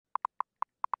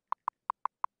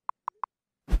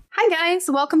guys,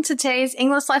 welcome to today's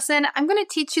English lesson. I'm going to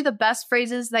teach you the best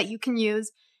phrases that you can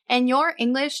use in your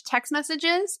English text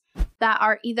messages that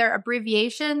are either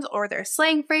abbreviations or they're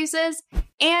slang phrases.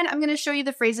 And I'm going to show you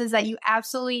the phrases that you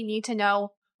absolutely need to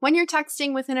know when you're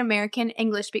texting with an American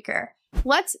English speaker.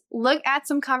 Let's look at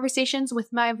some conversations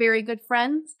with my very good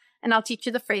friends, and I'll teach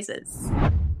you the phrases.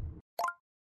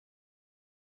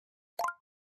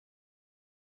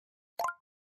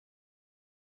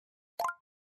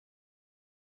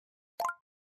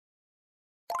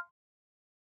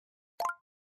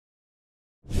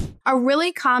 A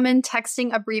really common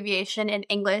texting abbreviation in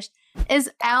English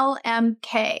is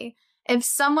LMK. If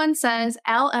someone says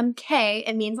LMK,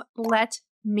 it means let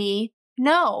me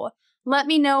know. Let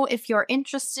me know if you're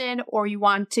interested or you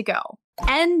want to go.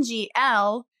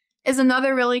 NGL is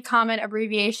another really common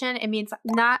abbreviation. It means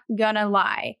not gonna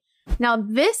lie. Now,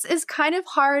 this is kind of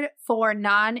hard for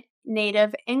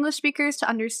non-native English speakers to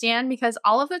understand because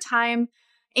all of the time,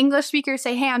 English speakers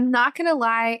say, hey, I'm not gonna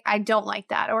lie, I don't like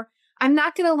that. Or I'm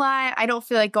not gonna lie, I don't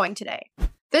feel like going today.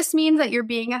 This means that you're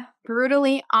being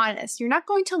brutally honest. You're not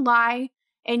going to lie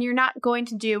and you're not going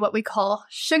to do what we call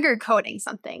sugarcoating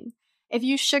something. If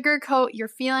you sugarcoat your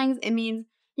feelings, it means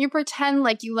you pretend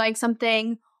like you like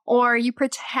something or you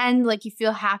pretend like you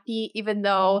feel happy even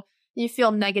though you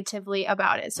feel negatively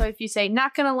about it. So if you say,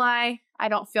 not gonna lie, I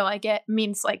don't feel like it,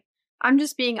 means like, I'm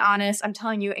just being honest. I'm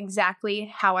telling you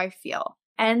exactly how I feel.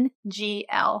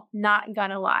 NGL, not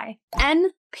gonna lie.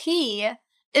 NP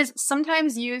is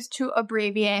sometimes used to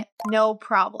abbreviate no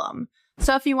problem.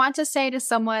 So if you want to say to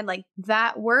someone like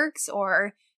that works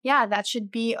or yeah, that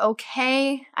should be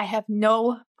okay, I have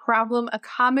no problem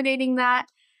accommodating that,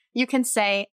 you can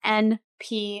say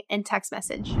NP in text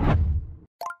message.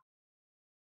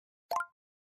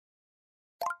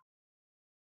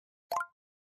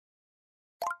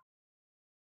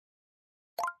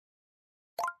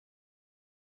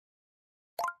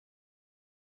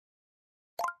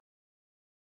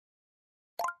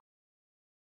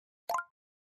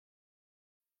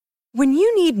 When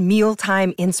you need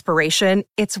mealtime inspiration,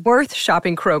 it's worth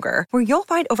shopping Kroger, where you'll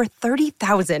find over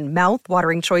 30,000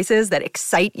 mouth-watering choices that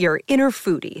excite your inner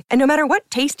foodie. And no matter what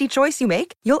tasty choice you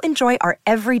make, you'll enjoy our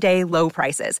everyday low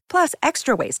prices, plus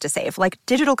extra ways to save, like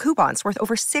digital coupons worth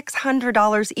over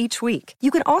 $600 each week. You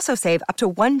can also save up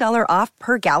to $1 off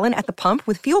per gallon at the pump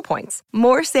with fuel points.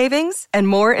 More savings and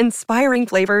more inspiring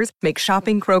flavors make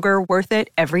shopping Kroger worth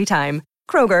it every time.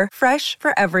 Kroger, fresh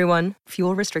for everyone.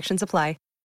 Fuel restrictions apply.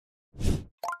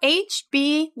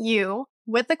 HBU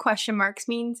with the question marks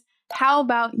means how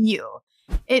about you?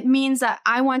 It means that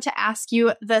I want to ask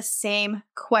you the same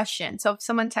question. So if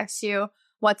someone texts you,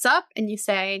 what's up? And you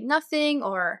say nothing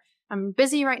or I'm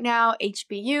busy right now,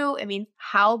 HBU, it means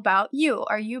how about you?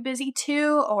 Are you busy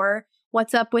too? Or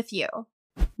what's up with you?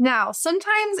 Now,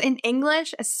 sometimes in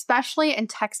English, especially in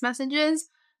text messages,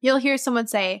 you'll hear someone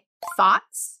say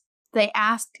thoughts. They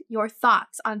ask your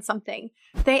thoughts on something.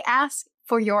 They ask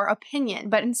for your opinion.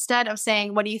 But instead of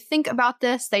saying, what do you think about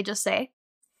this? They just say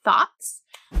thoughts.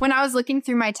 When I was looking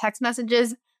through my text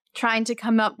messages, trying to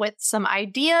come up with some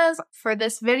ideas for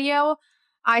this video,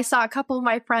 I saw a couple of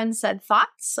my friends said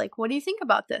thoughts. Like, what do you think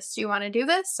about this? Do you want to do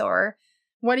this? Or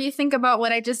what do you think about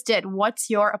what I just did? What's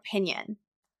your opinion?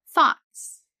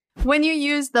 Thoughts. When you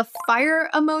use the fire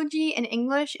emoji in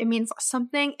English, it means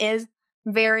something is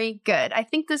very good. I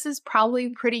think this is probably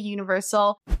pretty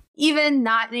universal. Even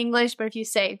not in English, but if you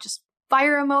say just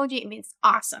fire emoji, it means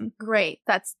awesome, great,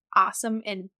 that's awesome,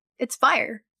 and it's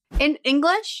fire. In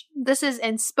English, this is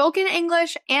in spoken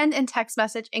English and in text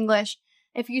message English.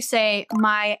 If you say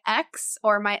my ex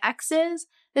or my exes,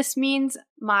 this means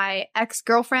my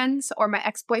ex-girlfriends or my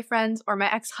ex-boyfriends or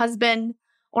my ex-husband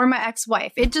or my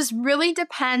ex-wife. It just really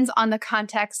depends on the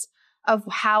context of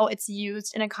how it's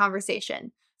used in a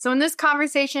conversation. So in this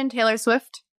conversation, Taylor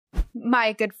Swift,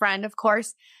 my good friend, of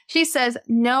course, she says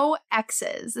no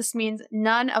exes. This means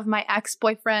none of my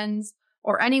ex-boyfriends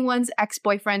or anyone's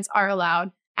ex-boyfriends are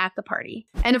allowed at the party.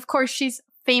 And of course, she's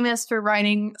famous for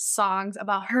writing songs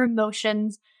about her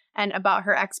emotions and about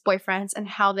her ex-boyfriends and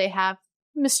how they have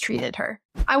mistreated her.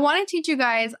 I want to teach you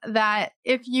guys that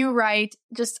if you write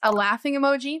just a laughing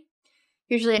emoji,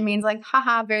 usually it means like,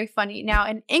 haha, very funny. Now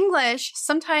in English,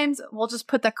 sometimes we'll just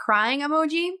put the crying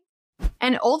emoji.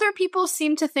 And older people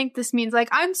seem to think this means like,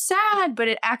 I'm sad, but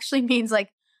it actually means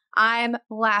like, I'm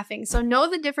laughing. So know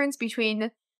the difference between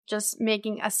just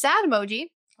making a sad emoji,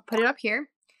 I'll put it up here,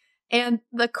 and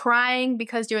the crying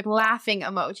because you're laughing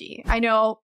emoji. I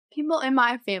know people in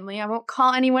my family, I won't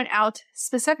call anyone out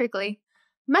specifically,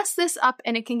 mess this up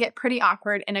and it can get pretty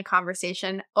awkward in a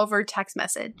conversation over text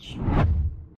message.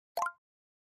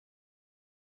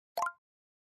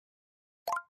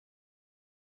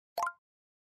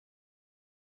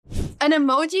 An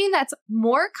emoji that's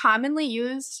more commonly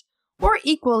used or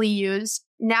equally used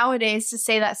nowadays to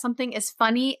say that something is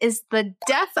funny is the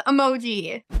death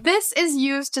emoji. This is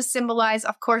used to symbolize,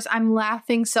 of course, I'm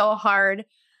laughing so hard.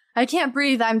 I can't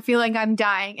breathe. I'm feeling I'm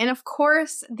dying. And of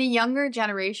course, the younger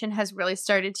generation has really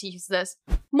started to use this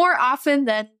more often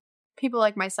than people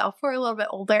like myself who are a little bit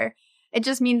older. It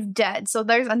just means dead. So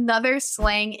there's another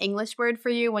slang English word for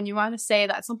you. When you want to say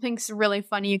that something's really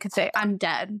funny, you could say, I'm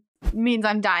dead. It means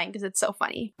I'm dying because it's so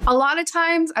funny. A lot of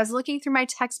times, I was looking through my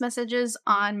text messages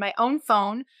on my own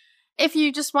phone. If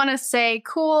you just want to say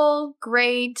cool,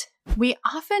 great, we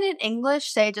often in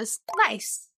English say just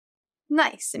nice.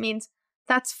 Nice. It means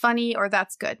that's funny or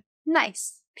that's good.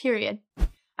 Nice, period.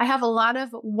 I have a lot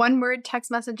of one-word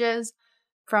text messages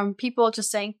from people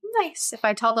just saying nice. If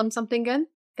I tell them something good,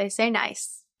 they say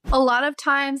nice. A lot of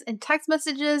times in text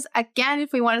messages, again,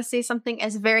 if we want to say something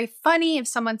is very funny, if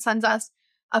someone sends us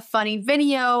a funny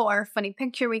video or a funny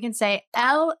picture, we can say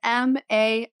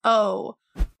LMAO.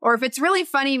 Or if it's really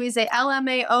funny, we say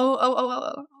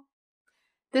LMAO.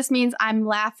 This means I'm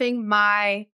laughing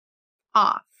my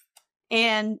off.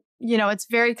 And, it's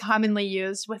very commonly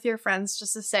used with your friends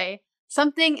just to say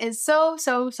something is so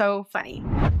funny.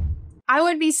 I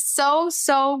would be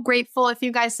so grateful if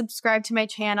you guys subscribe to my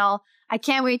channel. I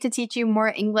can't wait to teach you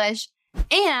more English.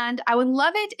 And I would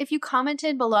love it if you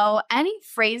commented below any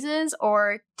phrases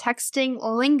or texting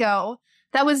lingo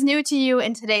that was new to you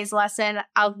in today's lesson.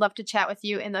 I would love to chat with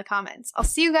you in the comments. I'll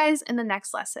see you guys in the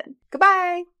next lesson.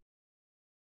 Goodbye.